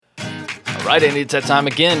Right, Andy, it's that time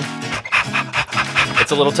again.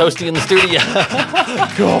 It's a little toasty in the studio.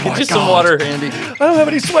 Oh Get you some water, Andy. I don't have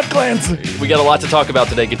any sweat glands. We got a lot to talk about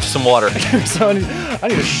today. Get you some water. So I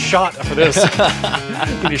need a shot for this.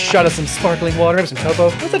 I need a shot of some sparkling water. Have some topo.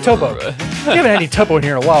 What's a topo? You haven't had any topo in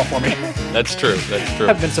here in a while for me. That's true. That's true.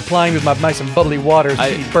 I've been supplying with my nice and bubbly waters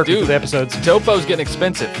to eat Berkeley for the episodes. Topo's getting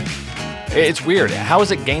expensive. It's weird. How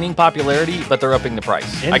is it gaining popularity, but they're upping the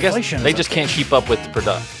price? I guess they just can't keep up with the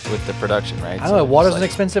production, right? I don't know. Water's an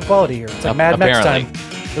expensive quality here. It's like Mad Max time.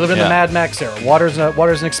 We live in the Mad Max era. Water's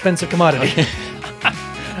an expensive commodity.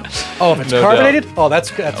 Oh, if it's carbonated,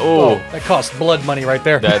 that costs blood money right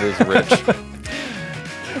there. That is rich.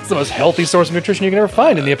 It's the most healthy source of nutrition you can ever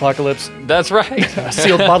find in the apocalypse. That's right. A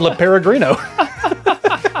sealed bottle of Peregrino.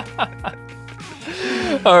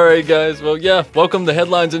 All right, guys. Well, yeah. Welcome to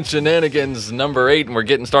Headlines and Shenanigans number 8, and we're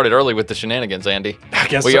getting started early with the shenanigans, Andy. I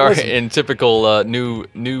guess we are in typical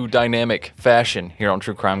new dynamic fashion here on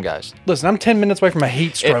True Crime Guys. Listen, I'm 10 minutes away from a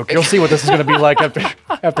heat stroke. You'll see what this is going to be like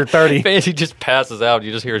after 30. If Andy just passes out,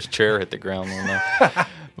 you just hear his chair hit the ground.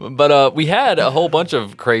 But we had a whole bunch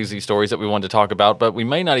of crazy stories that we wanted to talk about, but we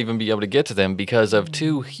may not even be able to get to them because of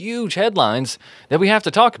two huge headlines that we have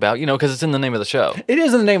to talk about, because it's in the name of the show. It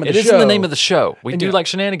is in the name of the show. It is in the name of the show. We do like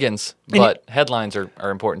shenanigans, but headlines are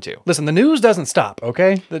important too. Listen, the news doesn't stop,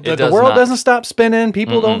 okay? The world doesn't stop spinning.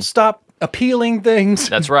 People don't stop appealing things.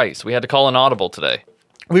 That's right. So we had to call an audible today.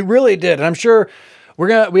 We really did, and I'm sure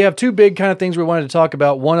we have two big kind of things we wanted to talk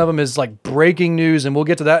about. One of them is like breaking news, and we'll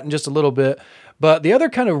get to that in just a little bit. But the other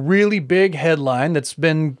kind of really big headline that's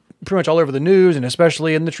been pretty much all over the news, and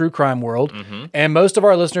especially in the true crime world, and most of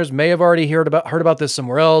our listeners may have already heard about this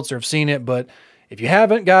somewhere else or have seen it, but if you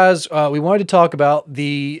haven't, guys, we wanted to talk about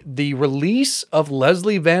the release of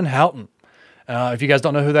Leslie Van Houten. If you guys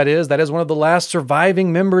don't know who that is one of the last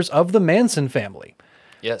surviving members of the Manson family.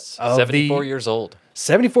 Yes, 74 years old.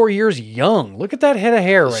 74 years young. Look at that head of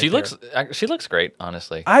hair right there. She looks great,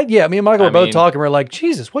 honestly. Me and Michael were both talking. We're like,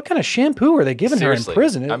 Jesus, what kind of shampoo are they giving her in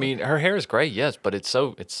prison? I mean, her hair is great, yes, but it's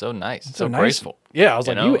so nice. It's so nice. Graceful. Yeah, I was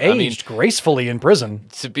you aged gracefully in prison.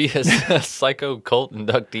 To be a psycho cult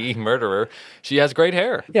inductee murderer, she has great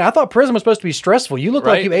hair. Yeah, I thought prison was supposed to be stressful. You look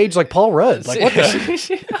like you aged like Paul Rudd. Like, what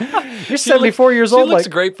you're 74 years old. She looks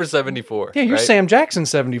great for 74. Yeah, you're Sam Jackson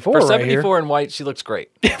 74 For 74 in white, she looks great.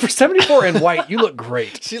 For 74 in white, you look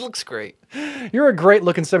great. She looks great. You're a great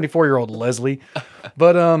looking 74-year-old Leslie.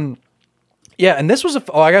 But yeah, and this was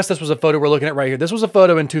I guess this was a photo we're looking at right here. This was a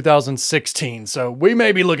photo in 2016, so we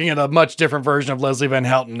may be looking at a much different version of Leslie Van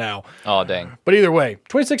Houten now. Oh, dang. But either way,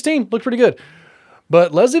 2016 looked pretty good.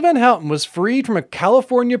 But Leslie Van Houten was freed from a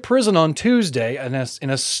California prison on Tuesday in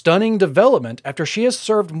a stunning development after she has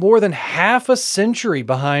served more than half a century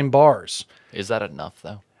behind bars. Is that enough,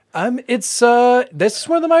 though? This is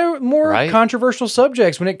one of my more controversial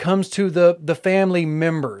subjects when it comes to the family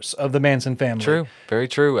members of the Manson family. True, very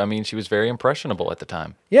true. I mean, she was very impressionable at the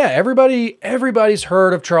time. Yeah, everybody's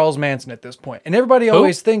heard of Charles Manson at this point, and everybody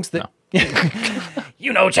always thinks that. No.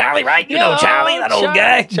 You know Charlie, right? You know Charlie, that old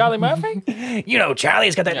guy. Charlie Murphy? You know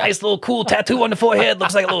Charlie's got that nice little cool tattoo on the forehead.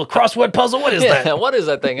 Looks like a little crossword puzzle. What is that? What is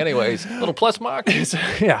that thing anyways? A little plus mark?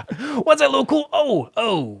 Yeah. What's that little cool?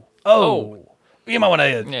 Oh. You might want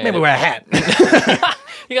to maybe wear a hat.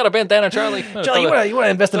 You got a bandana, Charlie? Charlie, you want to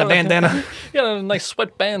invest in a bandana? You got a nice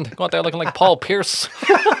sweatband. Go out there looking like Paul Pierce.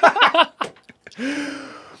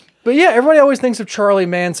 But yeah, everybody always thinks of Charlie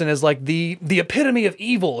Manson as like the epitome of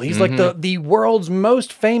evil. He's like the world's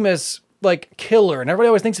most famous like killer, and everybody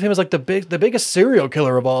always thinks of him as like the biggest serial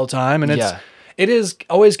killer of all time. And it is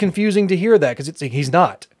always confusing to hear that because he's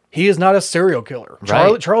not. He is not a serial killer.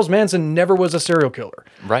 Right. Charles Manson never was a serial killer.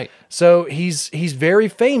 Right. So he's very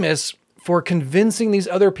famous for convincing these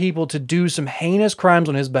other people to do some heinous crimes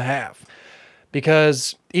on his behalf.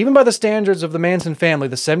 Because even by the standards of the Manson family,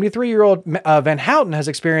 the 73-year-old Van Houten has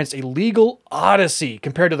experienced a legal odyssey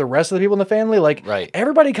compared to the rest of the people in the family.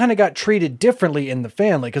 Everybody kind of got treated differently in the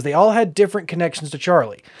family because they all had different connections to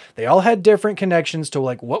Charlie. They all had different connections to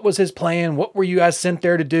like, what was his plan? What were you guys sent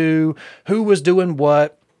there to do? Who was doing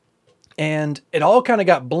what? And it all kind of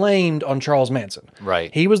got blamed on Charles Manson.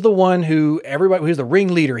 Right. He was the one who was the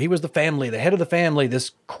ringleader. He was the head of the family,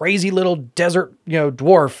 this crazy little desert,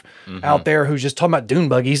 dwarf out there who's just talking about dune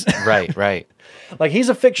buggies. Right. Like he's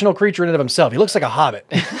a fictional creature in and of himself. He looks like a hobbit.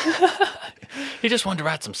 He just wanted to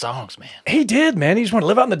write some songs, man. He did, man. He just wanted to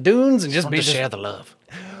live out in the dunes and just share the love.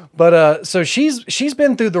 But so she's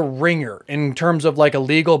been through the ringer in terms of like a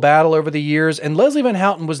legal battle over the years. And Leslie Van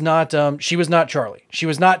Houten was not she was not Charlie. She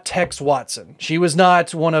was not Tex Watson. She was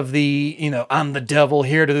not one of the I'm the devil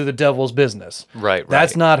here to do the devil's business. Right.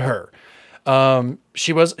 That's not her.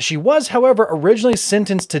 She was, however, originally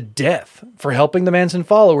sentenced to death for helping the Manson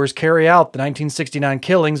followers carry out the 1969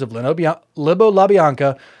 killings of Libo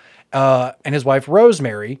LaBianca and his wife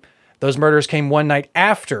Rosemary. Those murders came one night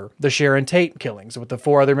after the Sharon Tate killings with the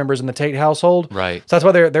 4 other members in the Tate household. Right. So that's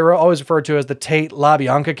why they were always referred to as the Tate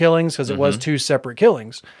LaBianca killings, because it was 2 separate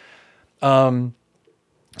killings. So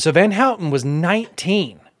Van Houten was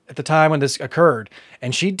 19 at the time when this occurred,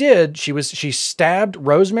 and she stabbed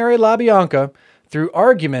Rosemary LaBianca through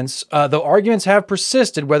arguments, though arguments have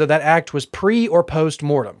persisted whether that act was pre or post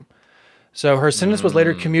mortem. So her sentence was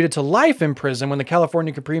later commuted to life in prison when the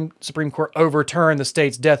California Supreme Court overturned the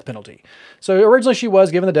state's death penalty. So originally she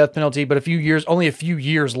was given the death penalty, but only a few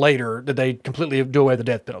years later did they completely do away with the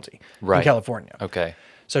death penalty in California. Okay.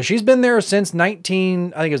 So she's been there since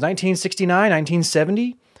 1969,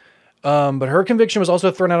 1970. But her conviction was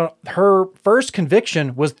also thrown out. Her first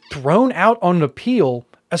conviction was thrown out on an appeal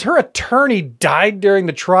as her attorney died during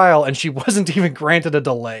the trial and she wasn't even granted a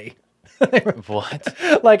delay. What?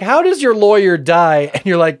 Like, how does your lawyer die? And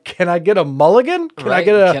you're like, can I get a mulligan?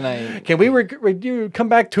 Can we come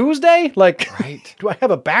back Tuesday? Like, do I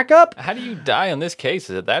have a backup? How do you die on this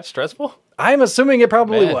case? Is it that stressful? I'm assuming it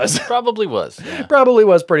probably was. It probably was. Yeah. Probably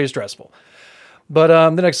was pretty stressful. But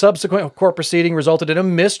the next subsequent court proceeding resulted in a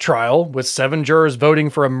mistrial, with 7 jurors voting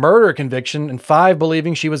for a murder conviction and 5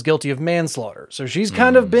 believing she was guilty of manslaughter. So she's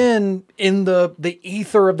kind of been in the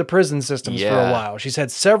ether of the prison systems for a while. She's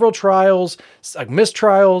had several trials, like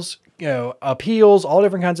mistrials, appeals, all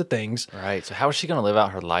different kinds of things. Right. So how is she going to live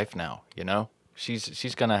out her life now?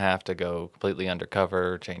 She's going to have to go completely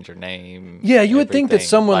undercover, change her name. Yeah, you would think that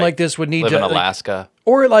someone like this would need live to in Alaska.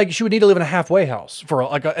 Or she would need to live in a halfway house for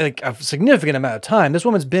a significant amount of time. This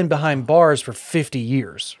woman's been behind bars for 50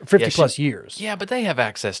 years, 50 plus years. Yeah, but they have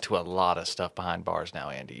access to a lot of stuff behind bars now,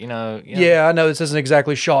 Andy. Yeah, I know this isn't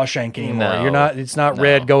exactly Shawshank anymore. It's not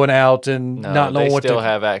Red going out and not knowing what to do. They still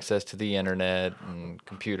have access to the internet and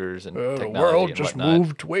computers and technology. The world just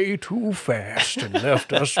moved way too fast and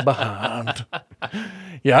left us behind.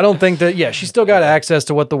 Yeah, I don't think that. Yeah, she still got access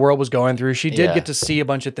to what the world was going through. She did get to see a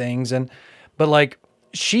bunch of things, but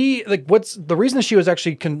what's the reason that she was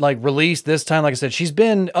actually released this time? Like I said, she's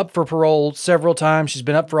been up for parole several times. She's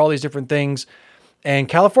been up for all these different things, and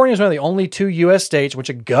California is one of the only 2 U.S. states which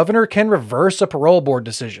a governor can reverse a parole board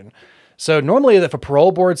decision. So normally, if a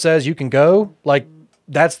parole board says you can go,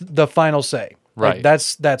 that's the final say. Right.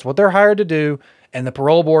 That's what they're hired to do. And the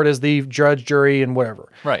parole board is the judge, jury, and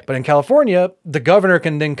whatever. Right. But in California, the governor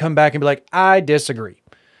can then come back and be like, I disagree.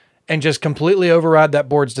 And just completely override that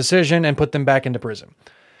board's decision and put them back into prison.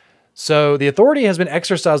 So the authority has been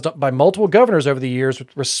exercised by multiple governors over the years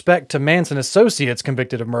with respect to Manson associates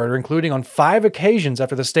convicted of murder, including on 5 occasions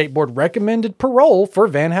after the state board recommended parole for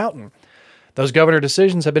Van Houten. Those governor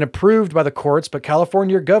decisions have been approved by the courts, but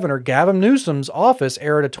California Governor Gavin Newsom's office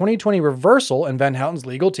aired a 2020 reversal, and Van Houten's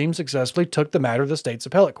legal team successfully took the matter to the state's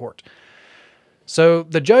appellate court. So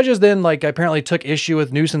the judges then apparently took issue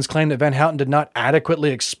with Newsom's claim that Van Houten did not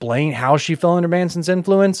adequately explain how she fell under Manson's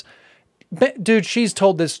influence. Dude, she's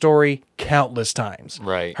told this story countless times.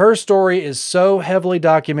 Right. Her story is so heavily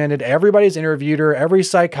documented. Everybody's interviewed her, every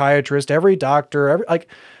psychiatrist, every doctor,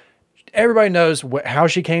 everybody knows how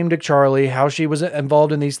she came to Charlie, how she was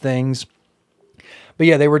involved in these things. But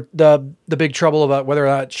yeah, they were the big trouble about whether or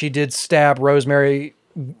not she did stab Rosemary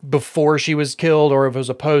before she was killed, or if it was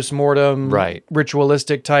a post-mortem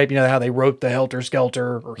ritualistic type, how they wrote the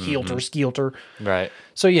helter-skelter or heelter-skelter. Right.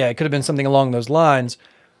 So yeah, it could have been something along those lines.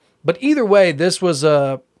 But either way, this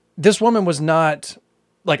woman was not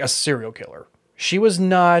like a serial killer. She was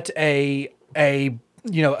not a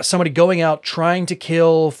somebody going out trying to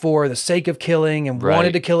kill for the sake of killing and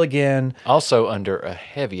wanted to kill again. Also under a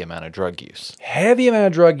heavy amount of drug use. Heavily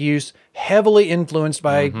influenced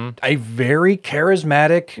by a very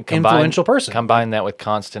charismatic, influential person. Combine that with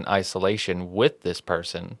constant isolation with this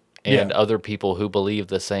person and other people who believe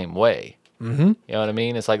the same way. Mm-hmm. You know what I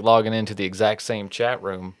mean? It's like logging into the exact same chat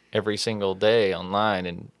room every single day online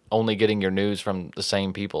and only getting your news from the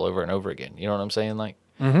same people over and over again. You know what I'm saying?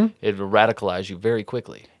 It will radicalize you very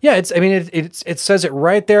quickly. Yeah, it says it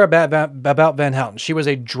right there about Van Houten. She was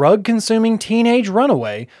a drug-consuming teenage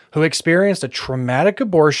runaway who experienced a traumatic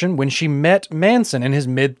abortion when she met Manson in his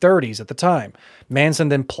mid-30s at the time. Manson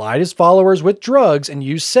then plied his followers with drugs and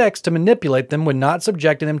used sex to manipulate them when not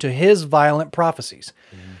subjecting them to his violent prophecies.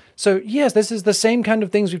 So yes, this is the same kind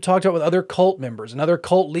of things we've talked about with other cult members and other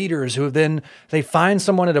cult leaders who they find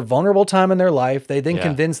someone at a vulnerable time in their life. They then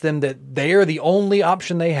convince them that they are the only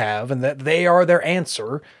option they have and that they are their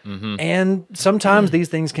answer. And sometimes these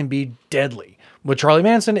things can be deadly. With Charlie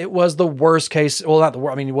Manson, it was the worst case. Well, not the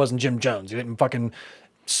worst. I mean, it wasn't Jim Jones. He didn't fucking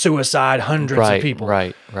suicide hundreds of people.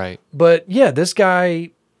 Right. But yeah, this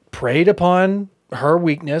guy preyed upon her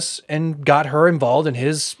weakness and got her involved in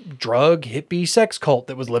his drug hippie sex cult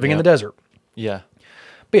that was living in the desert. Yeah.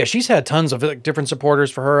 But yeah, she's had tons of like, different supporters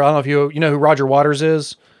for her. I don't know if you know who Roger Waters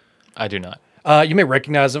is. I do not. You may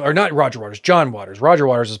recognize him, or not Roger Waters, John Waters. Roger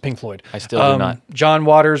Waters is Pink Floyd. I still do not. John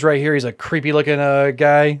Waters right here. He's a creepy looking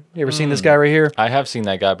guy. You ever seen this guy right here? I have seen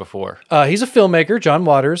that guy before. He's a filmmaker, John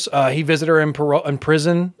Waters. He visited her in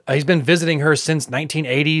prison. He's been visiting her since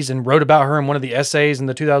 1980s and wrote about her in one of the essays in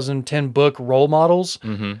the 2010 book Role Models.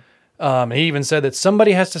 Mm-hmm. He even said that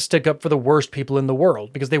somebody has to stick up for the worst people in the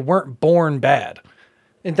world because they weren't born bad.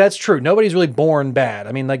 And that's true. Nobody's really born bad.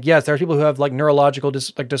 I mean, like, yes, there are people who have like neurological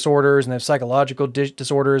disorders and they have psychological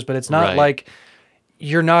disorders, but it's not like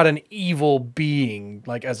you're not an evil being,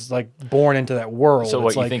 like as like born into that world. So,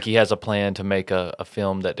 what you think he has a plan to make a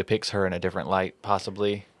film that depicts her in a different light,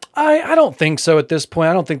 possibly? I don't think so at this point.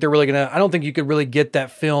 I don't think they're really gonna. I don't think you could really get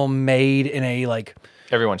that film made in a like.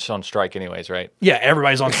 Everyone's on strike, anyways, right? Yeah,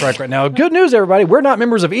 everybody's on strike right now. Good news, everybody. We're not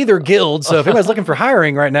members of either guild, so if anybody's looking for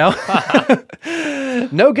hiring right now,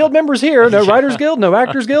 no guild members here. No Writers Guild, no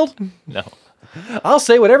Actors Guild. No. I'll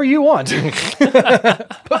say whatever you want.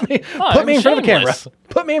 put me in front of a camera.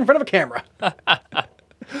 Put me in front of a camera.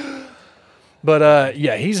 But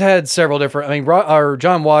yeah, he's had several different. I mean,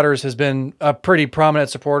 John Waters has been a pretty prominent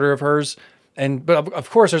supporter of hers, but of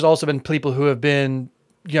course, there's also been people who have been,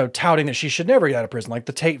 touting that she should never get out of prison, like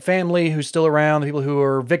the Tate family, who's still around, the people who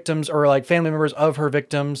are victims or like family members of her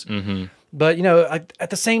victims. Mm-hmm. But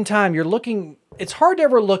at the same time, it's hard to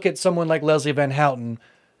ever look at someone like Leslie Van Houten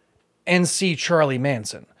and see Charlie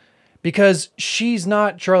Manson, because she's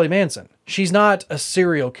not Charlie Manson. She's not a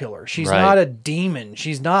serial killer. She's not a demon.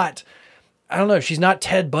 She's not, I don't know, she's not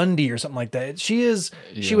Ted Bundy or something like that. She was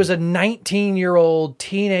a 19-year-old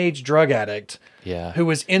teenage drug addict who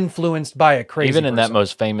was influenced by a crazy Even in person. that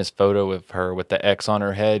most famous photo of her with the X on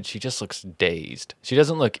her head, she just looks dazed. She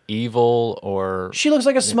doesn't look evil or... She looks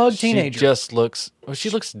like a smug teenager. She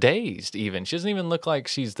looks dazed even. She doesn't even look like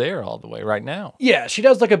she's there all the way right now. Yeah, she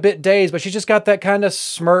does look a bit dazed, but she's just got that kind of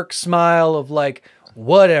smirk smile of like,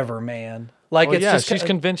 whatever, man. Like she's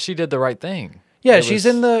convinced she did the right thing. Yeah, she's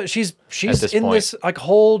in this like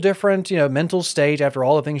whole different, mental state after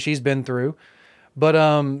all the things she's been through.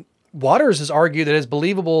 But Waters has argued that it's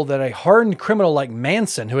believable that a hardened criminal like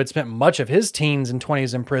Manson, who had spent much of his teens and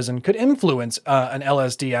 20s in prison, could influence an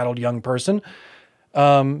LSD-addled young person.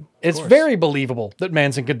 It's very believable that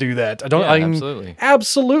Manson could do that. Absolutely.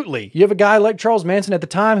 Absolutely. You have a guy like Charles Manson at the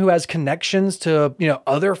time who has connections to,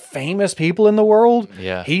 other famous people in the world.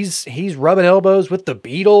 Yeah. He's rubbing elbows with the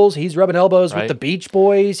Beatles. He's rubbing elbows with the Beach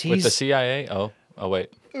Boys. With the CIA? Oh,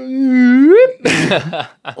 wait. The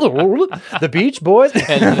Beach Boys.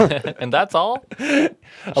 and that's all? I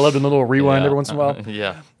love doing the little rewind every once in a while.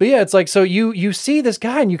 Yeah. But yeah, it's like, so you see this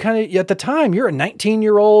guy and you kind of, at the time, you're a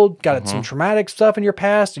 19-year-old, got some traumatic stuff in your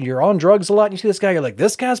past and you're on drugs a lot. And you see this guy, you're like,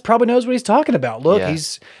 this guy's probably knows what he's talking about. Look,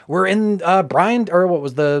 we're in Brian, or what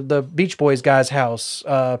was the Beach Boys guy's house,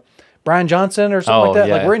 Brian Johnson or something like that.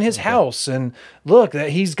 Yeah. Like, we're in his house and look, that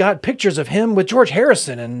he's got pictures of him with George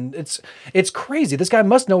Harrison, and it's crazy. This guy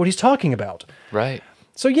must know what he's talking about. Right.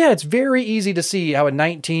 So yeah, it's very easy to see how a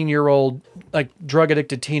 19-year-old like drug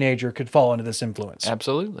addicted teenager could fall into this influence.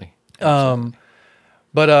 Absolutely.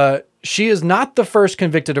 But she is not the first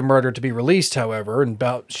convicted of murder to be released, however, and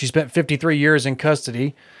she spent 53 years in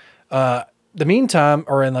custody. The meantime,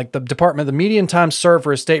 or in like the department, the median time served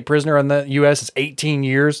for a state prisoner in the U.S. is 18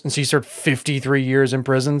 years, and she served 53 years in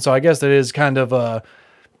prison. So I guess that is kind of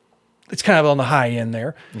it's kind of on the high end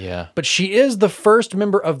there. Yeah. But she is the first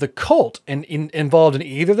member of the cult involved in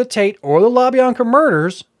either the Tate or the LaBianca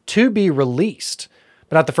murders to be released.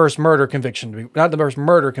 But not the first murder conviction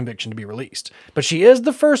to be released. But she is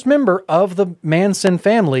the first member of the Manson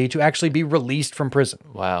family to actually be released from prison.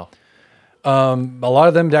 Wow. A lot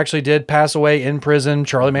of them actually did pass away in prison.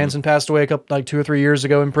 Charlie Manson passed away 2 or 3 years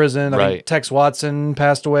ago in prison. I think Tex Watson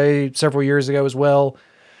passed away several years ago as well.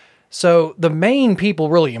 So the main people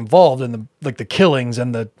really involved in the killings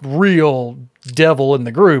and the real devil in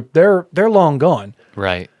the group, they're long gone.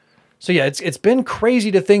 Right. So yeah, it's been crazy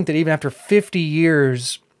to think that even after 50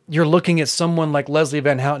 years, you're looking at someone like Leslie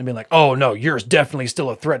Van Houten and being like, oh no, you're definitely still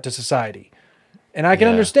a threat to society. And I can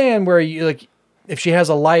understand where you like, if she has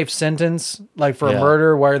a life sentence, like for a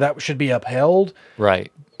murder, where that should be upheld.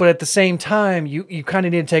 Right. But at the same time, you kind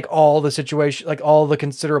of need to take all the situation, like all the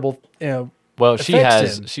considerable, Well,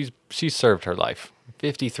 she's served her life.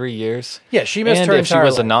 53 years. Yeah, she missed her if she entire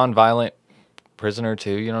was life. a nonviolent prisoner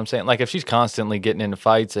too. You know what I'm saying? Like if she's constantly getting into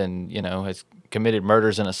fights and has committed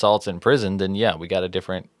murders and assaults in prison, then yeah, we got a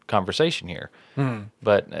different conversation here.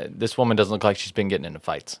 But this woman doesn't look like she's been getting into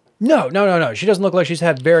fights. No. She doesn't look like she's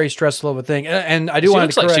had very stressful of a thing. And I do She want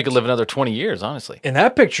looks to correct. like she could live another 20 years, honestly. In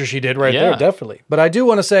that picture, she did right Yeah. there, definitely. But I do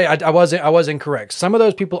want to say I was incorrect. Some of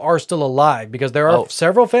those people are still alive because there are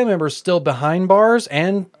several family members still behind bars,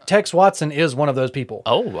 and Tex Watson is one of those people.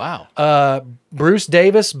 Oh, wow. Bruce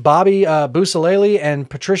Davis, Bobby Busalele, and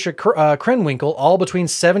Patricia Krenwinkel, all between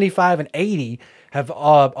 75 and 80, have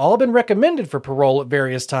all been recommended for parole at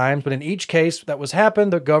various times, but in each case that was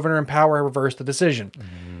happened, the governor in power reversed the decision.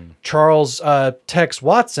 Charles Tex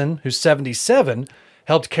Watson, who's 77,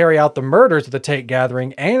 helped carry out the murders at the Tate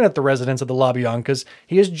gathering and at the residence of the LaBiancas.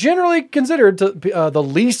 He is generally considered to be, the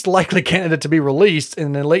least likely candidate to be released,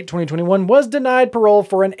 and in late 2021 was denied parole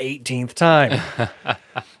for an 18th time.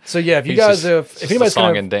 So yeah, if you guys, if anybody's song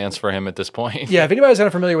kind and dance for him at this point. yeah, if anybody's kind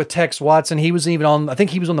of familiar with Tex Watson, he was even on. I think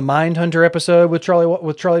he was on the Mindhunter episode with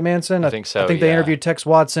Charlie Manson. I think so. I think they yeah. interviewed Tex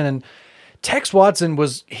Watson, and Tex Watson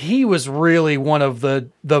was really one of the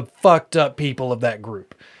fucked up people of that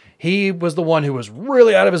group. He was the one who was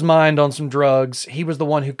really out of his mind on some drugs. He was the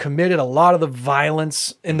one who committed a lot of the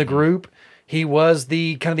violence in the group. He was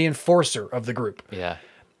the kind of the enforcer of the group. Yeah.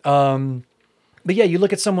 But yeah, you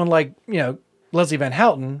look at someone like, Leslie Van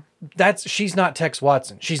Houten, she's not Tex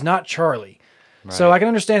Watson. She's not Charlie. Right. So I can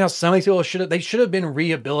understand how some of these people should have been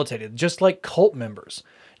rehabilitated, just like cult members,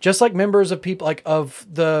 just like members of people like of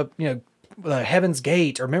the Heaven's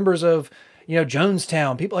Gate or members of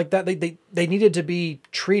Jonestown, people like that. They needed to be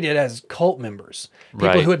treated as cult members,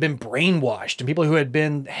 people who had been brainwashed and people who had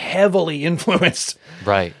been heavily influenced.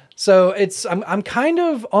 Right. So I'm kind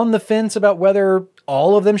of on the fence about whether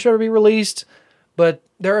all of them should be released, but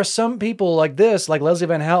there are some people like this, like Leslie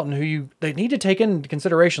Van Houten, who they need to take into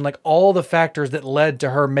consideration like all the factors that led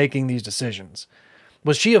to her making these decisions.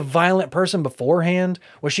 Was she a violent person beforehand?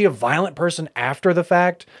 Was she a violent person after the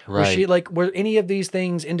fact? Right. Was she were any of these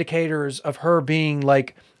things indicators of her being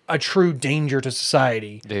like a true danger to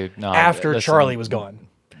society? Dude, no. After Charlie was gone.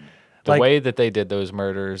 The way that they did those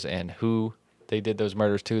murders and who they did those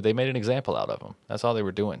murders to, they made an example out of them. That's all they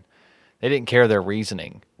were doing. They didn't care their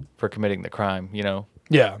reasoning for committing the crime,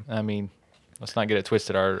 Yeah. I mean, let's not get it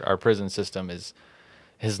twisted. Our prison system is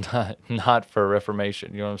not for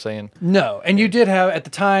reformation. You know what I'm saying? No. And at the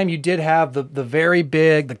time, you did have the very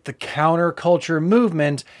big, the counterculture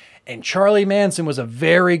movement, and Charlie Manson was a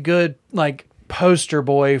very good, poster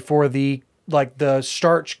boy for the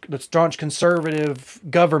staunch conservative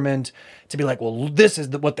government to be like, well, this is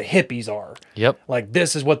what the hippies are. Yep.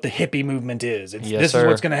 This is what the hippie movement is. This is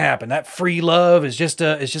what's going to happen. That free love is just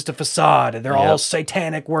a facade, and they're all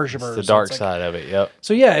satanic worshipers. It's the dark side of it. Yep.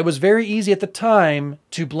 So yeah, it was very easy at the time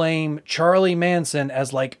to blame Charlie Manson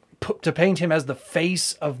as to paint him as the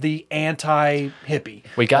face of the anti-hippie.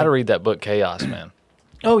 We got to read that book, Chaos, man.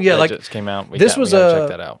 Oh yeah, that just came out. We gotta check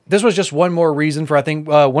that out. This was just one more reason for I think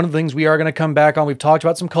one of the things we are going to come back on. We've talked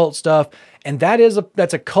about some cult stuff, and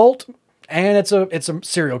that's a cult, and it's a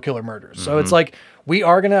serial killer murder. So it's like we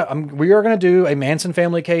are gonna do a Manson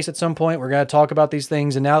family case at some point. We're gonna talk about these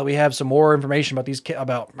things, and now that we have some more information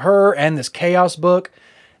about her and this Chaos book,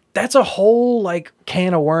 that's a whole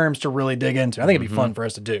can of worms to really dig into. I think it'd be fun for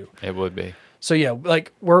us to do. It would be. So yeah,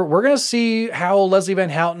 we're gonna see how Leslie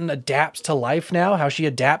Van Houten adapts to life now, how she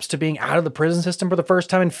adapts to being out of the prison system for the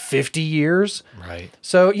first time in 50 years. Right.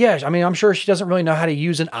 So yeah, I mean, I'm sure she doesn't really know how to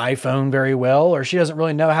use an iPhone very well, or she doesn't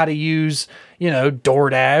really know how to use,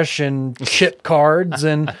 DoorDash and chip cards,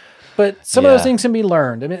 but some of those things can be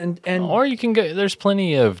learned. I mean, and or you can go. There's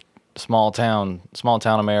plenty of small town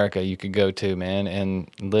America you could go to, man, and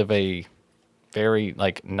live a very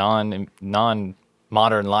non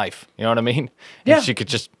modern life. You know what I mean? Yeah. And she could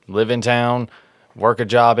just live in town, work a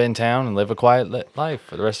job in town, and live a quiet life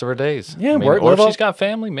for the rest of her days. Yeah. Or if she's got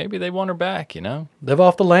family, maybe they want her back, Live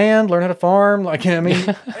off the land, learn how to farm. Or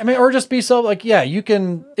just be you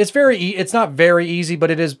can, it's not very easy, but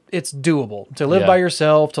it's doable to live by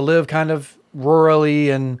yourself, to live kind of rurally,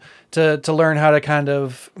 and to learn how to kind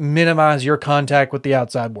of minimize your contact with the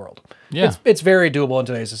outside world. Yeah. It's very doable in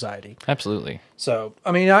today's society. Absolutely. So,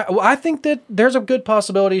 I mean, I think that there's a good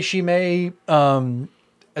possibility she may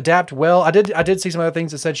adapt well. I did see some other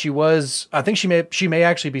things that said I think she may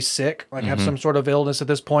actually be sick, have some sort of illness at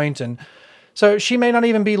this point, and so she may not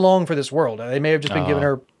even be long for this world. They may have just been giving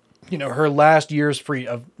her, her last years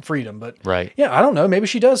of freedom. But yeah, I don't know. Maybe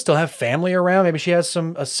she does still have family around. Maybe she has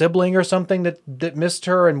a sibling or something that missed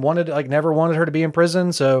her and never wanted her to be in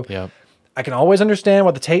prison. So yeah. I can always understand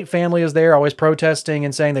why the Tate family is there, always protesting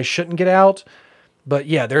and saying they shouldn't get out. But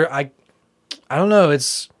yeah, I don't know.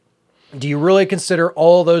 Do you really consider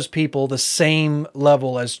all those people the same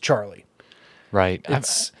level as Charlie? Right.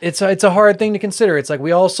 It's a hard thing to consider. It's like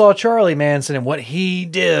we all saw Charlie Manson and what he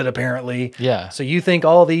did, apparently. Yeah. So you think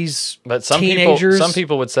all these But teenagers... some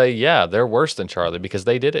people would say, yeah, they're worse than Charlie because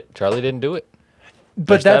they did it. Charlie didn't do it. But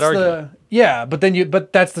There's that's that argument.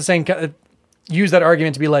 but that's the same kind of, use that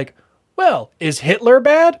argument to be like, well, is Hitler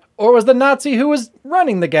bad or was the Nazi who was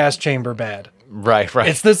running the gas chamber bad? Right.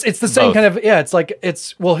 It's the same Both. kind of, it's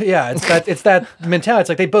that mentality. It's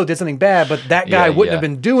like they both did something bad, but that guy wouldn't have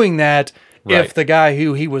been doing that if the guy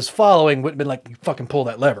who he was following wouldn't have been like, you fucking pull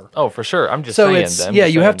that lever. Oh, for sure. I'm just So saying.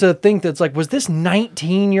 it's, you have to think that it's like, was this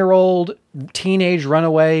 19-year-old teenage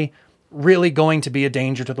runaway really going to be a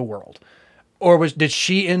danger to the world? Or did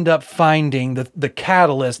she end up finding the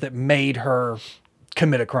catalyst that made her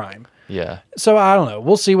commit a crime? Yeah. So I don't know.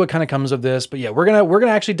 We'll see what kind of comes of this. But yeah, we're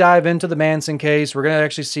gonna actually dive into the Manson case. We're gonna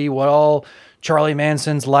actually see what all Charlie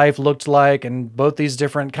Manson's life looked like, and both these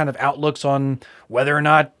different kind of outlooks on whether or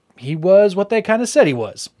not he was what they kind of said he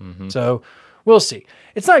was. Mm-hmm. So we'll see.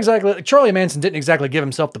 It's not exactly like Charlie Manson didn't exactly give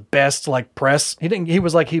himself the best like press. He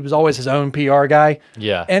was always his own PR guy.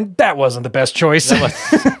 Yeah. And that wasn't the best choice.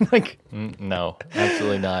 Like No,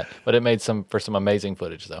 absolutely not. But it made some amazing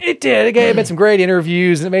footage though. it did. It made some great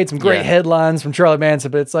interviews and it made some great headlines from Charlie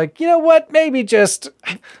Manson. But it's like, you know what? Maybe just,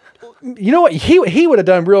 you know what? He would have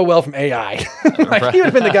done real well from AI. Like, he would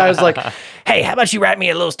have been the guy who's like, hey, how about you write me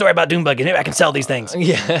a little story about Doombuggy? Maybe I can sell these things.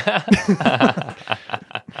 Yeah.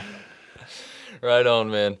 Right on,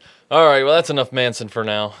 man. All right, well, that's enough Manson for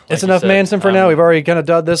now. It's enough Manson for now. We've already kind of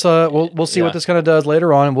done this. We'll see what this kind of does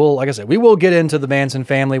later on. And like I said, we will get into the Manson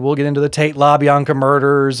family. We'll get into the Tate LaBianca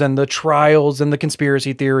murders and the trials and the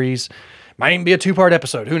conspiracy theories. Might even be a 2-part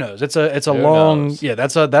episode. Who knows? It's a long knows? Yeah,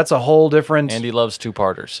 that's a whole different. Andy loves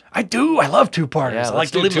 2-parters. I do. I love 2-parters. Yeah, I like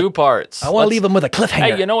let's to do leave 2 parts. I want to leave them with a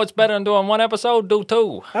cliffhanger. Hey, you know what's better than doing 1 episode? Do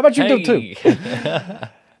 2. How about you do 2?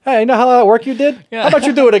 Hey, you know how that work you did? Yeah. How about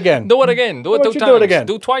you do it again? Do it again. Do it How 2 about you times. do it again?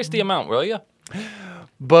 Do twice the amount, will you?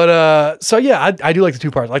 But so yeah, I do like the 2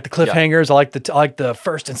 parts. I like the cliffhangers. I like the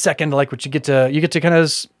first and second. I like what you get to kind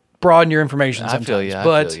of broaden your information. Sometimes.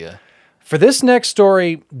 I feel you. For this next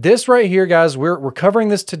story, this right here, guys, we're covering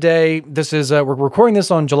this today. This is we're recording this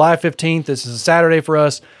on July 15th. This is a Saturday for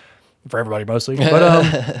us, for everybody mostly.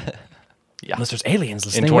 But Yeah. unless there's aliens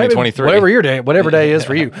listening, In 2023. whatever day is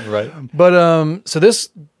for you. Right. But so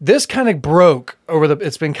this kind of broke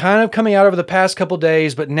it's been kind of coming out over the past couple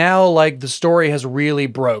days, but now like the story has really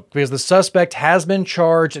broke because the suspect has been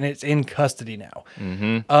charged and it's in custody now.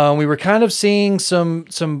 Mm-hmm. We were kind of seeing some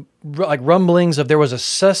like rumblings of there was a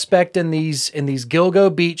suspect in these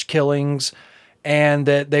Gilgo Beach killings, and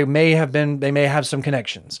that they may have some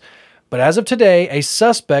connections. But as of today, a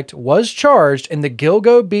suspect was charged in the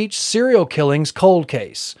Gilgo Beach serial killings cold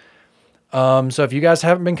case. So if you guys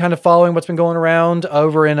haven't been kind of following what's been going around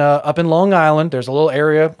over in up in Long Island, there's a little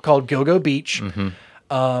area called Gilgo Beach. Mm-hmm.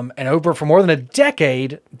 And for more than a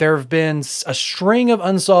decade, there have been a string of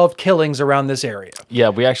unsolved killings around this area. Yeah,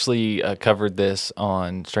 we actually covered this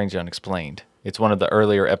on Strangely Unexplained. It's one of the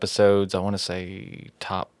earlier episodes. I want to say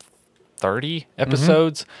top 30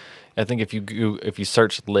 episodes. Mm-hmm. I think if you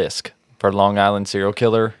search Lisk for Long Island serial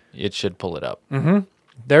killer, it should pull it up. Mm-hmm.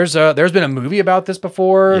 There's been a movie about this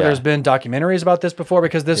before. Yeah. There's been documentaries about this before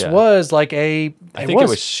because this was like I think it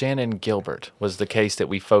was Shannon Gilbert was the case that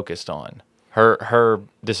we focused on. Her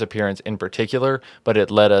disappearance in particular, but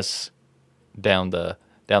it led us down the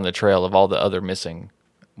trail of all the other missing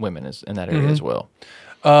women in that area as well.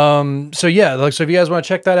 So yeah, so if you guys want to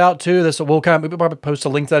check that out too, we'll probably post a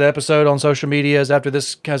link to that episode on social medias after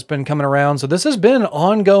this has been coming around. So this has been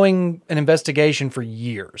an investigation for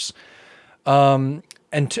years. And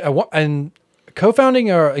co-founding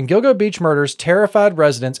in Gilgo Beach murders terrified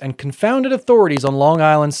residents and confounded authorities on Long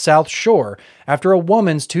Island's South Shore after a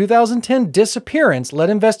woman's 2010 disappearance led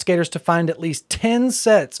investigators to find at least 10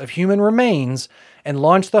 sets of human remains and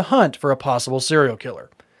launch the hunt for a possible serial killer.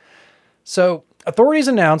 So authorities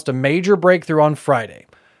announced a major breakthrough on Friday.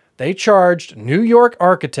 They charged New York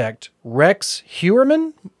architect Rex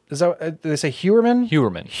Heuermann. Is that, did they say Heuermann?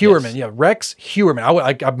 Heuermann. Heuermann, yes. Yeah, Rex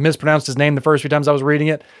Heuermann. I mispronounced his name the first few times I was reading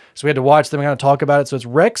it, so we had to watch them and kind of talk about it. So it's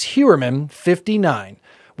Rex Heuermann, 59,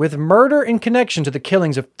 with murder in connection to the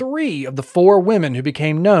killings of 3 of the 4 women who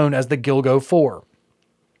became known as the Gilgo Four.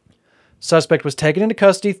 Suspect was taken into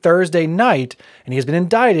custody Thursday night, and he has been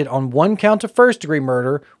indicted on 1 count of first-degree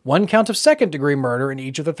murder, 1 count of second-degree murder in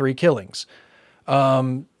each of the 3 killings.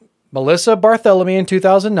 Melissa Barthelemy in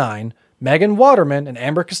 2009, Megan Waterman and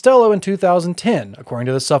Amber Costello in 2010, according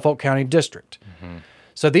to the Suffolk County District. Mm-hmm.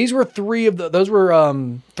 So these were three of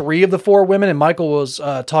the four women, and Michael was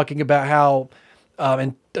talking about how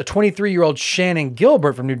and a 23-year-old Shannon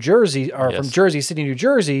Gilbert from New Jersey, or from Jersey City, New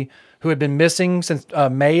Jersey, who had been missing since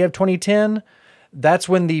May of 2010. That's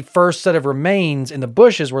when the first set of remains in the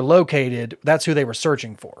bushes were located. That's who they were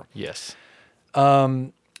searching for. Yes.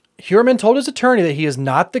 Huerman told his attorney that he is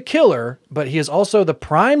not the killer, but he is also the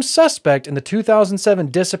prime suspect in the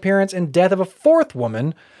 2007 disappearance and death of a fourth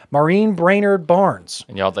woman, Maureen Brainerd Barnes.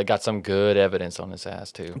 And y'all, they got some good evidence on his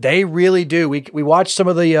ass too. They really do. We watched some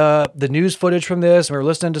of the news footage from this, and we were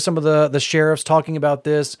listening to some of the sheriffs talking about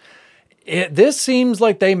this. This seems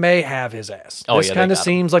like they may have his ass. This kind of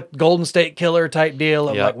seems like Golden State Killer type deal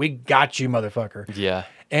of like, we got you, motherfucker. Yeah.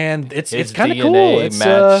 And it's kind of cool. It's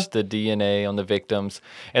matched the DNA on the victims,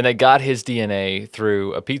 and they got his DNA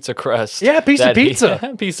through a pizza crust. Yeah, a piece of pizza.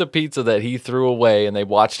 A piece of pizza that he threw away, and they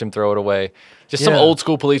watched him throw it away. Just some old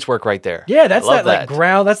school police work right there. Yeah, that's that like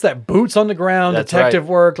ground. That's that boots on the ground detective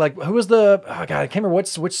work. Like, who was the? Oh God, I can't remember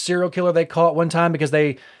which serial killer they caught one time because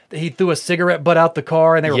he threw a cigarette butt out the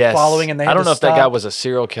car and they were following, and they had I don't know if that guy was a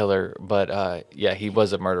serial killer, but yeah, he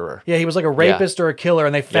was a murderer. Yeah, he was like a rapist or a killer,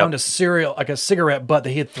 and they found a cigarette butt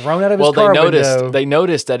that he had thrown out of his car window. They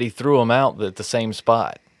noticed that he threw them out at the same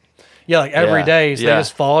spot. Yeah, like every day, so they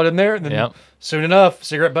just followed him there, and then soon enough,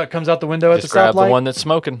 cigarette butt comes out the window at the stoplight. Grab the one that's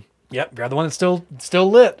smoking. Yep, grab the one that's still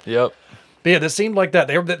lit. Yep. But yeah, this seemed like that.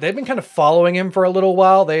 They've been kind of following him for a little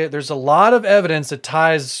while. There's a lot of evidence that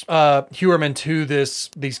ties Huerman to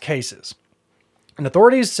these cases. And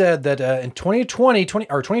authorities said that in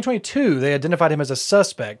 2022, they identified him as a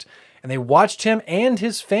suspect, and they watched him and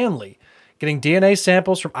his family getting DNA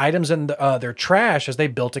samples from items in their trash as they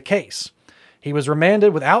built a case. He was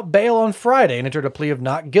remanded without bail on Friday and entered a plea of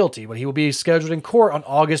not guilty, but he will be scheduled in court on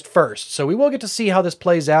August 1st. So we will get to see how this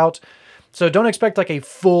plays out. So don't expect like a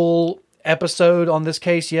full episode on this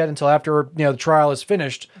case yet until after the trial is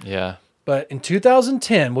finished. Yeah. But in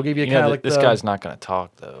 2010, we'll give you kind of like this guy's not going to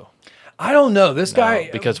talk though. I don't know. This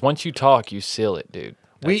guy, because once you talk, you seal it, dude.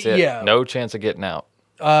 That's it. Yeah. No chance of getting out.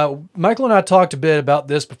 Michael and I talked a bit about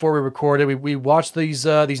this before we recorded. We watched these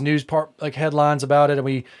news headlines about it, and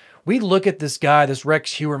we look at this guy, this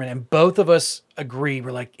Rex Huerman, and both of us agree.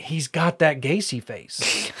 We're like, he's got that Gacy face.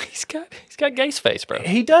 he's got Gace face, bro.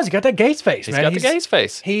 He does. He got that Gace face, man. He's got the Gace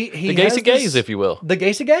face. The Gacy gaze, if you will. The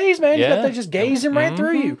Gacy gaze, man. Yeah. He's got just gazing right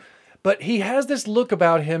through you. But he has this look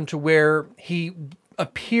about him to where he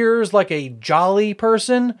appears like a jolly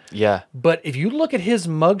person. Yeah. But if you look at his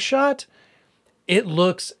mugshot, it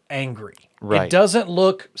looks angry. Right. It doesn't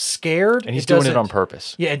look scared. And he's doing it on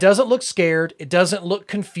purpose. Yeah, it doesn't look scared. It doesn't look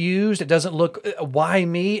confused. It doesn't look, why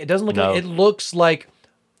me? It doesn't look like, it looks like,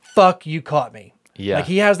 fuck, you caught me. Yeah. Like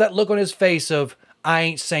he has that look on his face of, I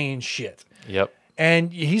ain't saying shit. Yep.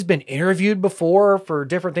 And he's been interviewed before for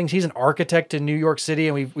different things. He's an architect in New York City,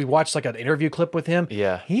 and we watched like an interview clip with him.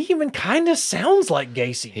 Yeah. He even kind of sounds like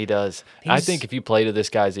Gacy. He does. I think if you play to this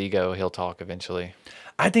guy's ego, he'll talk eventually.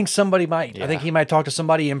 I think somebody might. Yeah. I think he might talk to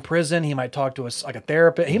somebody in prison. He might talk to us like a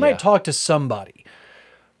therapist. He might talk to somebody.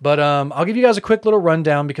 But I'll give you guys a quick little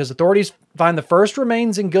rundown because authorities find the first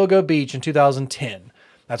remains in Gilgo Beach in 2010.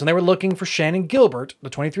 That's when they were looking for Shannon Gilbert,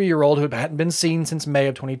 the 23-year-old who hadn't been seen since May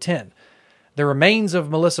of 2010. The remains of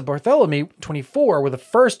Melissa Bartholomew, 24, were the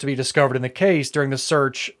first to be discovered in the case during the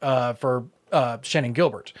search for Shannon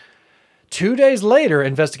Gilbert. 2 days later,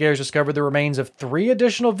 investigators discovered the remains of 3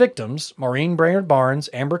 additional victims, Maureen Brainerd Barnes,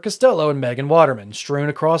 Amber Costello, and Megan Waterman, strewn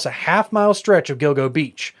across a half-mile stretch of Gilgo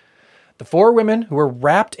Beach. The 4 women, who were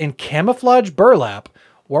wrapped in camouflage burlap,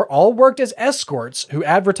 all worked as escorts who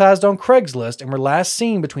advertised on Craigslist and were last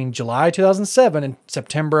seen between July 2007 and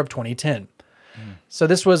September of 2010. So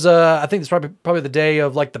this was, I think this was probably the day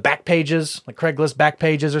of like the back pages, like Craigslist back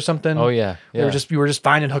pages or something. Oh yeah, You were just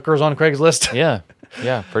finding hookers on Craigslist.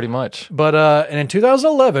 Yeah, pretty much. But and in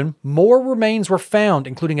 2011, more remains were found,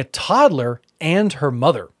 including a toddler and her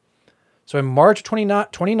mother. So in March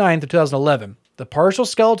 29th of 2011, the partial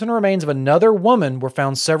skeleton remains of another woman were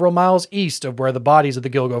found several miles east of where the bodies of the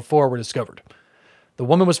Gilgo Four were discovered. The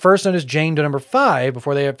woman was first known as Jane Doe number 5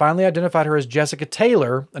 before they had finally identified her as Jessica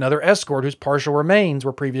Taylor, another escort whose partial remains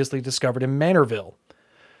were previously discovered in Manorville.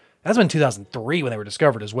 That's in 2003 when they were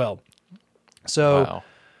discovered as well. So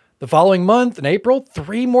the following month, in April,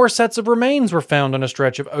 3 more sets of remains were found on a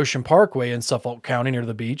stretch of Ocean Parkway in Suffolk County near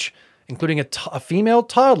the beach, including a female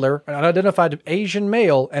toddler, an unidentified Asian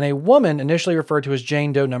male, and a woman initially referred to as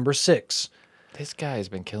Jane Doe number 6. This guy has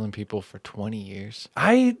been killing people for 20 years.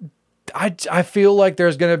 I feel like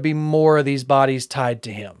there's going to be more of these bodies tied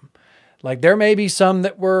to him. Like there may be some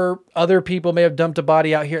that were other people may have dumped a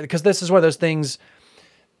body out here because this is one of those things.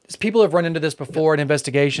 people have run into this before in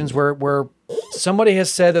investigations where somebody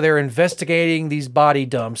has said that they're investigating these body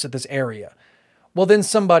dumps at this area. Well, then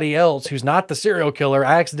somebody else who's not the serial killer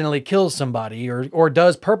accidentally kills somebody or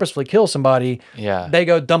does purposefully kill somebody. Yeah. They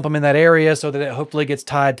go dump them in that area so that it hopefully gets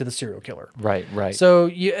tied to the serial killer. Right. So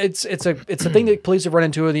it's a thing that police have run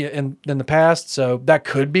into in the past. So that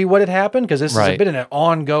could be what had happened because this has been an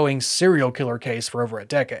ongoing serial killer case for over a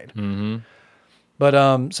decade. Mm-hmm.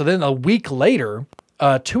 But so then a week later,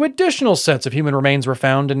 2 additional sets of human remains were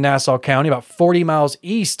found in Nassau County, about 40 miles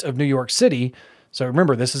east of New York City. So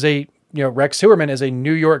remember, this is Rex Heuermann is a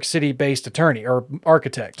New York City-based attorney or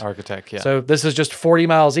architect. Architect, yeah. So this is just 40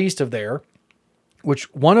 miles east of there,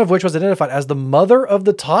 one of which was identified as the mother of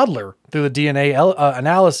the toddler through the DNA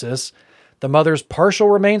analysis. The mother's partial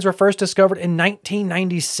remains were first discovered in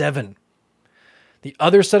 1997. The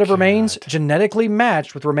other set of remains genetically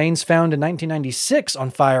matched with remains found in 1996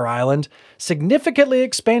 on Fire Island, significantly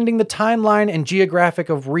expanding the timeline and geographic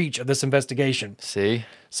of reach of this investigation. See?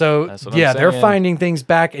 So, they're finding things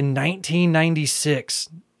back in 1996,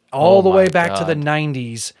 all the way back to the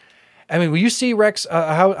 90s. I mean, will you see Rex,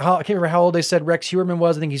 I can't remember how old they said Rex Heuermann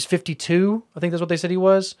was. I think he's 52. I think that's what they said he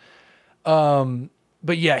was.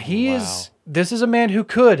 But yeah, this is a man who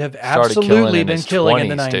could have absolutely been killing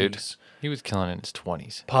in the 90s. Dude. He was killing in his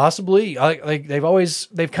 20s. Possibly.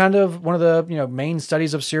 They've kind of, one of the main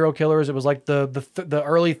studies of serial killers, it was like the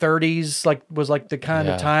early 30s, was the kind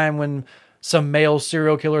of time when some male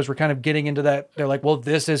serial killers were kind of getting into that. They're like, well,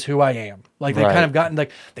 this is who I am. Like they kind of gotten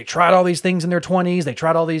they tried all these things in their 20s. They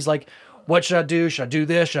tried all these what should I do? Should I do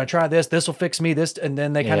this? Should I try this? This will fix me. This, and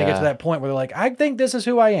then they kind of get to that point where they're like, I think this is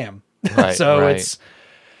who I am. Right, it's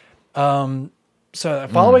so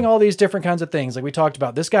following all these different kinds of things, like we talked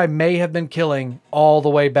about, this guy may have been killing all the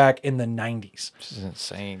way back in the 90s. This is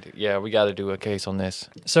insane, dude. Yeah, we got to do a case on this.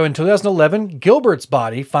 So in 2011, Gilbert's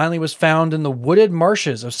body finally was found in the wooded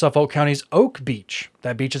marshes of Suffolk County's Oak Beach.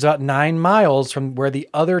 That beach is about 9 miles from where the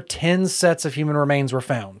other 10 sets of human remains were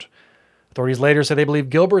found. Authorities later said they believe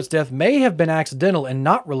Gilbert's death may have been accidental and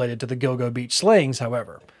not related to the Gilgo Beach slayings,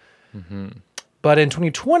 however. Mm-hmm. But in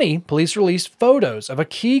 2020, police released photos of a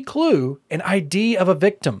key clue, an ID of a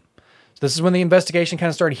victim. So this is when the investigation kind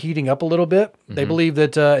of started heating up a little bit. Mm-hmm. They believe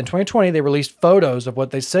that in 2020, they released photos of what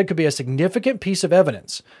they said could be a significant piece of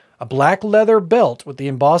evidence, a black leather belt with the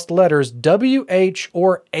embossed letters WH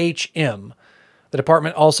or HM. The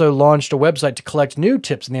department also launched a website to collect new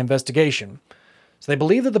tips in the investigation. So they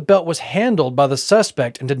believe that the belt was handled by the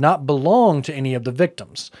suspect and did not belong to any of the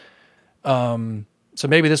victims. So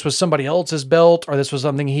maybe this was somebody else's belt, or this was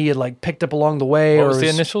something he had picked up along the way. What was the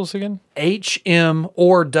initials again? HM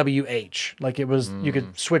or WH. Like it was, you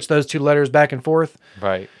could switch those 2 letters back and forth.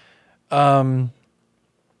 Right. So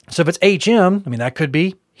if it's HM, I mean that could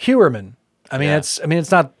be Heuermann.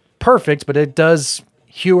 It's not perfect, but it does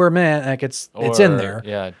Heuermann. Like it's in there.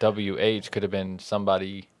 Yeah. WH could have been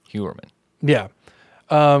somebody Heuermann. Yeah.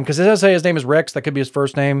 Because it does say his name is Rex. That could be his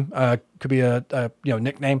first name. Could be a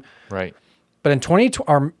nickname. Right. But in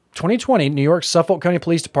 2020, New York Suffolk County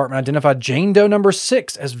Police Department identified Jane Doe number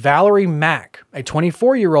 6 as Valerie Mack, a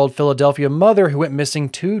 24-year-old Philadelphia mother who went missing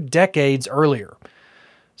 2 decades earlier.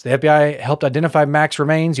 So the FBI helped identify Mack's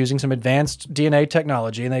remains using some advanced DNA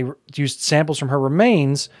technology, and they used samples from her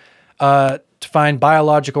remains to find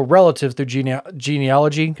biological relatives through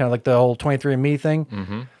genealogy, kind of like the whole 23andMe thing.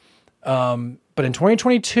 Mm-hmm. But in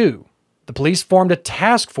 2022... the police formed a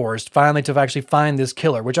task force finally to actually find this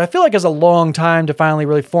killer, which I feel like is a long time to finally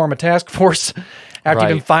really form a task force after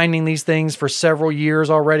you've been finding these things for several years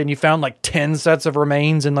already, and you found 10 sets of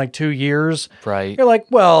remains in 2 years. Right. You're like,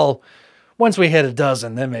 well, once we hit a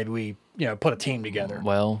dozen, then maybe we, put a team together.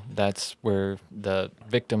 Well, that's where the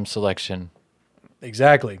victim selection.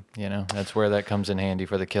 Exactly. That's where that comes in handy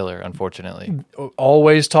for the killer, unfortunately.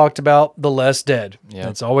 Always talked about the less dead. Yep.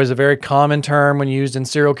 It's always a very common term when used in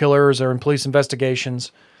serial killers or in police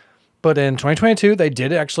investigations. But in 2022, they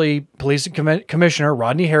did actually, Police Commissioner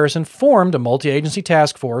Rodney Harrison formed a multi-agency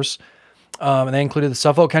task force. And they included the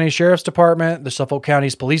Suffolk County Sheriff's Department, the Suffolk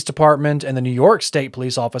County's Police Department, and the New York State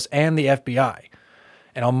Police Office, and the FBI.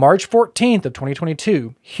 And on March 14th of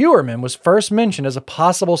 2022, Heuermann was first mentioned as a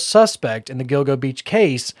possible suspect in the Gilgo Beach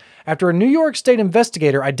case after a New York State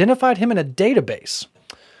investigator identified him in a database.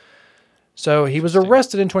 So he was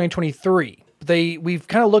arrested in 2023. We've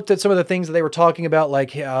kind of looked at some of the things that they were talking about,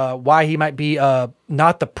 like why he might be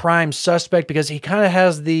not the prime suspect, because he kind of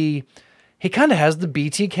has the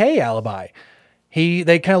BTK alibi.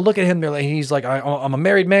 They kind of look at him. He's like, I'm a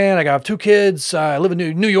married man. I got 2 kids. I live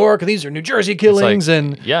in New York. And these are New Jersey killings.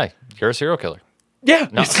 Yeah, you're a serial killer. Yeah,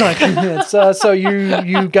 it's like so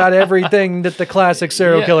you got everything that the classic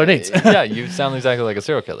serial killer needs. Yeah, you sound exactly like a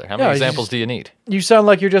serial killer. How many examples do you need? You sound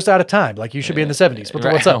like you're just out of time. Like you should be in the 70s.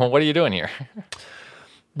 What's up? What are you doing here?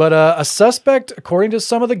 But a suspect, according to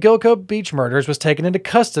some of the Gilco Beach murders, was taken into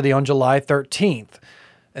custody on July 13th.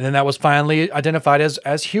 And then that was finally identified as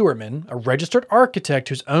Hewerman, a registered architect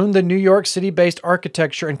who's owned the New York City-based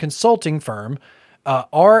architecture and consulting firm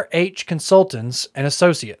RH Consultants and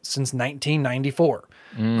Associates since 1994,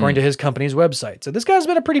 according to his company's website. So this guy's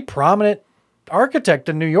been a pretty prominent architect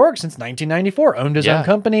in New York since 1994. Owned his own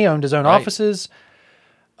company, owned his own offices.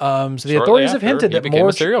 So the authorities have hinted that became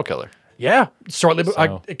a serial killer. Yeah, shortly.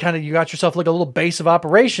 You got yourself like a little base of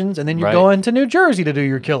operations, and then you're going to New Jersey to do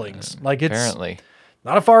your killings. Like it's apparently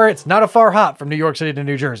it's not a far hop from New York City to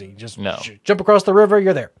New Jersey. Just jump across the river,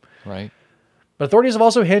 you're there. Right. But authorities have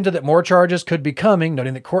also hinted that more charges could be coming,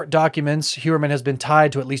 noting that court documents Hewerman has been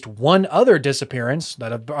tied to at least one other disappearance,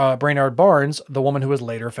 that of Brainard Barnes, the woman who was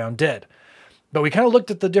later found dead. But we kind of looked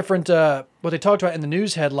at the different, what they talked about in the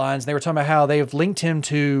news headlines. And they were talking about how they have linked him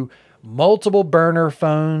to multiple burner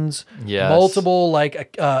phones, multiple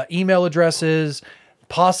email addresses,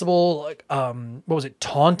 possible,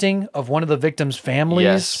 taunting of one of the victims'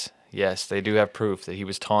 families. Yes, they do have proof that he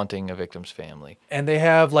was taunting a victim's family. And they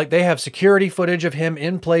have security footage of him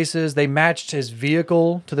in places. They matched his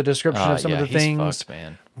vehicle to the description of some of the things. He's fucked,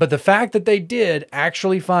 man. But the fact that they did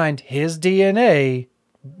actually find his DNA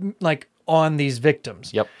on these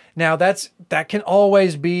victims. Yep. Now that can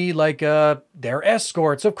always be they're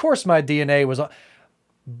escorts. Of course my DNA was on.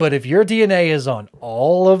 But if your DNA is on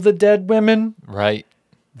all of the dead women, right?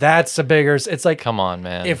 That's a bigger, it's like, come on,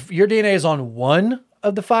 man. If your DNA is on one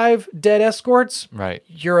of the 5 dead escorts, right,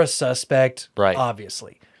 you're a suspect, right,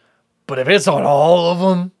 obviously. But if it's on all of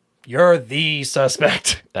them, you're the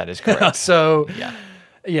suspect. That is correct. So,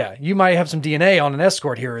 yeah, you might have some DNA on an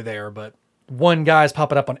escort here or there, but one guy's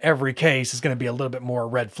popping up on every case is going to be a little bit more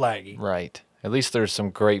red flaggy. Right. At least there's some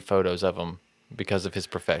great photos of him because of his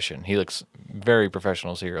profession. He looks very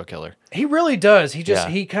professional serial killer. He really does.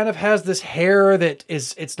 He kind of has this hair that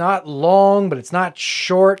it's not long, but it's not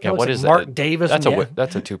short. Yeah, what is Mark Davis?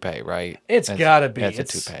 That's a toupee, right? It's gotta be. That's a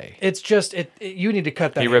toupee. It's just you need to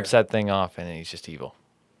cut that. He rips that thing off, and he's just evil.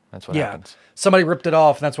 That's what happens. Somebody ripped it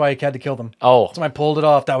off, and that's why he had to kill them. Oh, somebody pulled it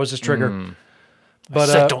off. That was his trigger. But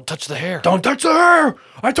I said, don't touch the hair. Don't touch the hair.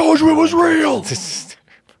 I told you it was real.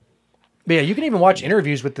 But yeah, you can even watch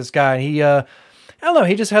interviews with this guy. And he, I don't know,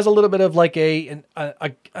 he just has a little bit of an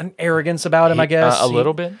arrogance about him, I guess. A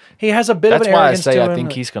little bit? He has a bit of an arrogance to him. That's why I say I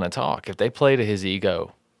think he's going to talk. If they play to his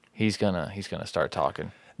ego, he's gonna start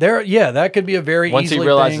talking. That could be a very Once he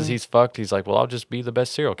realizes he's fucked, he's like, well, I'll just be the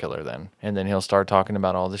best serial killer then. And then he'll start talking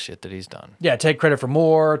about all the shit that he's done. Yeah, take credit for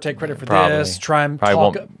more, take credit for this, try and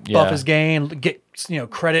talk off his game, get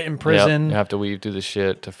credit in prison. Yep. You have to weave through the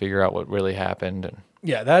shit to figure out what really happened. And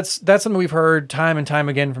yeah, that's something we've heard time and time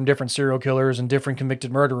again from different serial killers and different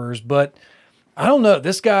convicted murderers. But I don't know.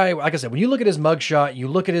 This guy, like I said, when you look at his mugshot, you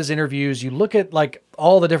look at his interviews, you look at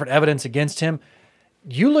all the different evidence against him,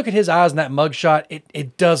 you look at his eyes in that mugshot,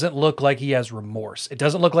 it doesn't look like he has remorse. It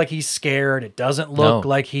doesn't look like he's scared. It doesn't look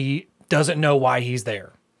like he doesn't know why he's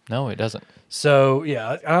there. No, it doesn't. So,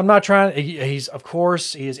 yeah, I'm not trying. He's, of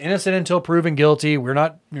course, he is innocent until proven guilty. You're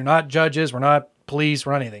not judges. We're not police.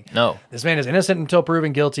 We're not anything. No. This man is innocent until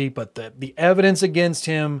proven guilty, but the evidence against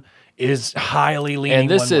him is highly leaning and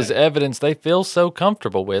this one is way. Evidence they feel so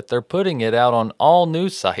comfortable with. They're putting it out on all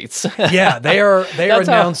news sites. Yeah, they are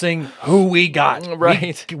announcing who we got.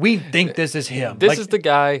 Right. We think this is him. This is the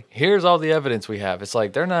guy. Here's all the evidence we have. It's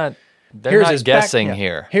like they're not guessing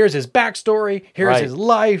here. Here's his backstory. Here's his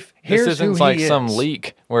life. Here's this isn't who like he some is.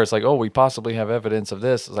 leak where it's like, oh, we possibly have evidence of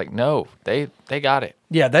this. It's like, no, they got it.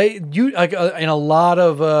 Yeah, in a lot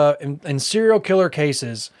of in serial killer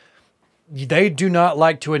cases, they do not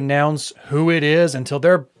like to announce who it is until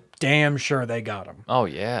they're damn sure they got him. Oh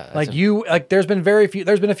yeah, there's been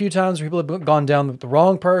a few times where people have gone down the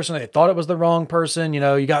wrong person. They thought it was the wrong person.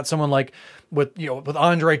 You got someone like with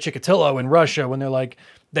Andrei Chikatilo in Russia when they're like,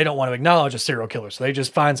 they don't want to acknowledge a serial killer, so they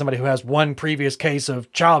just find somebody who has one previous case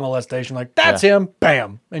of child molestation, like that's him,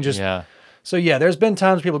 bam, and just So yeah, there's been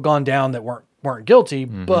times people have gone down that weren't guilty,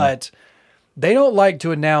 but they don't like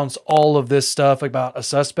to announce all of this stuff about a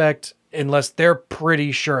suspect unless they're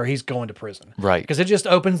pretty sure he's going to prison. Right. Because it just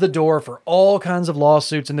opens the door for all kinds of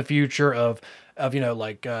lawsuits in the future of what's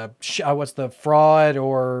the fraud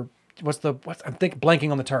or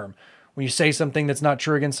blanking on the term. When you say something that's not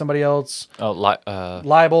true against somebody else. Oh,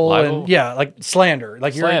 libel and like slander.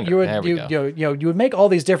 Like slander. You would make all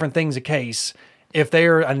these different things a case if they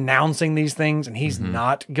are announcing these things and he's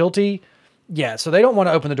not guilty. Yeah, so they don't want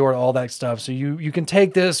to open the door to all that stuff. So you can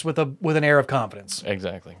take this with an air of confidence.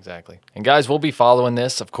 Exactly. And guys, we'll be following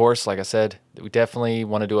this, of course. Like I said, we definitely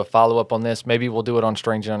want to do a follow-up on this. Maybe we'll do it on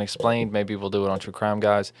Strange and Unexplained. Maybe we'll do it on True Crime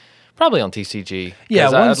Guys. Probably on TCG. Yeah,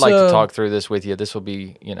 I'd like to talk through this with you. This will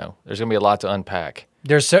be, there's going to be a lot to unpack.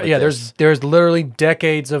 There's literally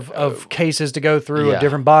decades of cases to go through, of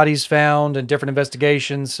different bodies found and different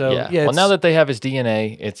investigations. So well, now that they have his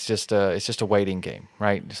DNA, it's just a waiting game,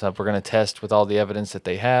 right? So we're going to test with all the evidence that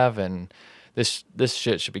they have, and this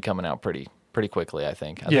shit should be coming out pretty quickly. I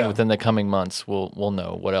think within the coming months, we'll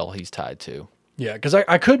know what else he's tied to. Yeah, because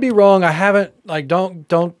I could be wrong. I haven't don't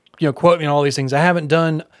quote me on all these things. I haven't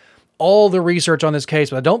done all the research on this case,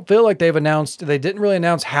 but I don't feel like they didn't really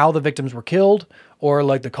announce how the victims were killed or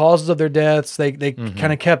like the causes of their deaths. They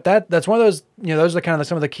kind of kept that. That's one of those, those are kind of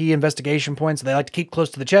some of the key investigation points they like to keep close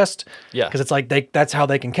to the chest. Yeah. Because it's like that's how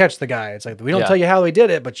they can catch the guy. It's like, we don't tell you how he did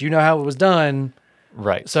it, but you know how it was done.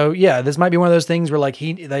 Right. So yeah, this might be one of those things where like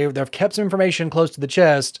they've kept some information close to the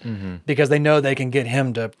chest because they know they can get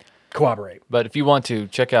him to cooperate. But if you want to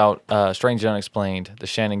check out Strange and Unexplained, the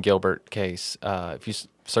Shannon Gilbert case, if you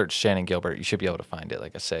search Shannon Gilbert, you should be able to find it,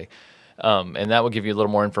 like I say. And that will give you a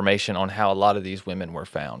little more information on how a lot of these women were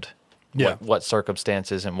found. Yeah. What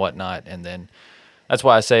circumstances and whatnot. And then that's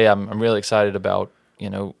why I say I'm really excited about,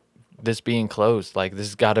 this being closed. Like, this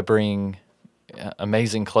has got to bring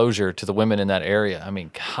amazing closure to the women in that area. I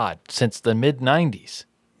mean, God, since the mid-90s.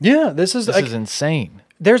 Yeah, this is insane.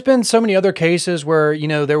 There's been so many other cases where,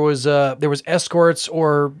 there was escorts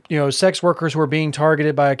or, sex workers who were being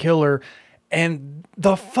targeted by a killer, and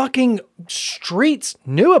the fucking streets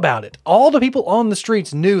knew about it. All the people on the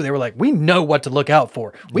streets knew. They were like, we know what to look out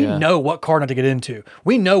for. We know what car not to get into.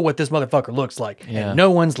 We know what this motherfucker looks like. Yeah. And no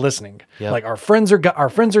one's listening. Yep. Like, our friends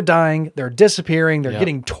are dying. They're disappearing. They're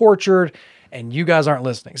getting tortured. And you guys aren't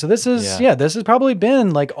listening. So this is, this has probably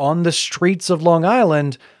been like on the streets of Long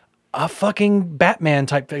Island, a fucking Batman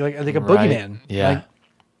type thing, like a boogeyman. Yeah. Like,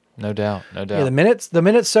 no doubt. Yeah, the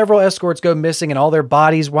minute several escorts go missing and all their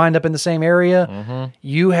bodies wind up in the same area,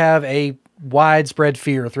 you have a widespread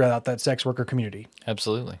fear throughout that sex worker community.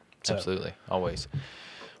 Absolutely. Always.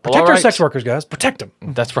 Protect our sex workers, guys. Protect them.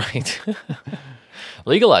 That's right.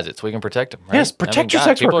 Legalize it so we can protect them, right? Yes, protect your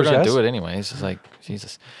sex workers, people are going to do it anyway. It's just like,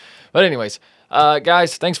 Jesus. But anyways,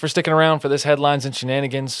 guys, thanks for sticking around for this Headlines and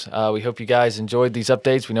Shenanigans. We hope you guys enjoyed these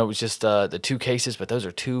updates. We know it was just the two cases, but those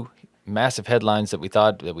are two massive headlines that we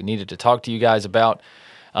thought that we needed to talk to you guys about.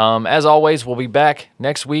 As always, we'll be back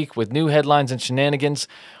next week with new Headlines and Shenanigans.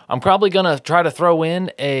 I'm probably going to try to throw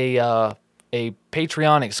in a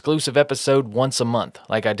Patreon exclusive episode once a month,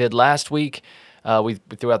 like I did last week. We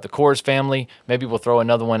threw out the Coors family. Maybe we'll throw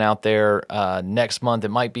another one out there next month. It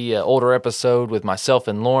might be an older episode with myself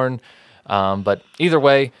and Lauren. But either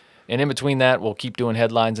way, and in between that, we'll keep doing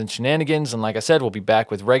Headlines and Shenanigans. And like I said, we'll be back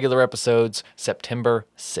with regular episodes September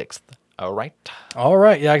 6th. All right.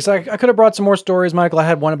 Yeah, because I could have brought some more stories, Michael. I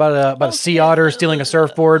had one about a sea otter stealing a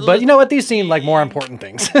surfboard. But you know what? These seem like more important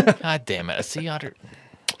things. God damn it. A sea otter.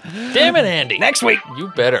 Damn it, Andy. Next week. You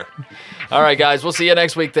better. All right, guys. We'll see you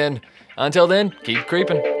next week then. Until then, keep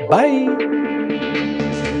creeping. Bye.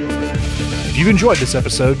 If you've enjoyed this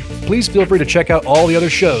episode, please feel free to check out all the other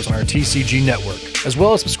shows on our TCG network, as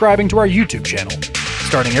well as subscribing to our YouTube channel.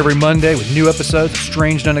 Starting every Monday with new episodes of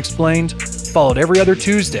Strange and Unexplained, followed every other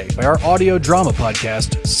Tuesday by our audio drama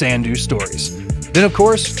podcast, Sandu Stories. Then, of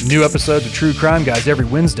course, new episodes of True Crime Guys every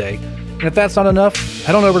Wednesday. And if that's not enough,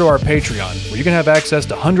 head on over to our Patreon, where you can have access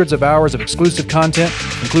to hundreds of hours of exclusive content,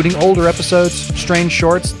 including older episodes, strange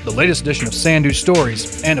shorts, the latest edition of Sandu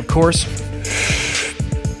Stories, and of course,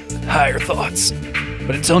 higher thoughts.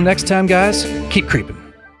 But until next time, guys, keep creeping.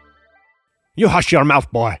 You hush your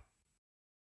mouth, boy.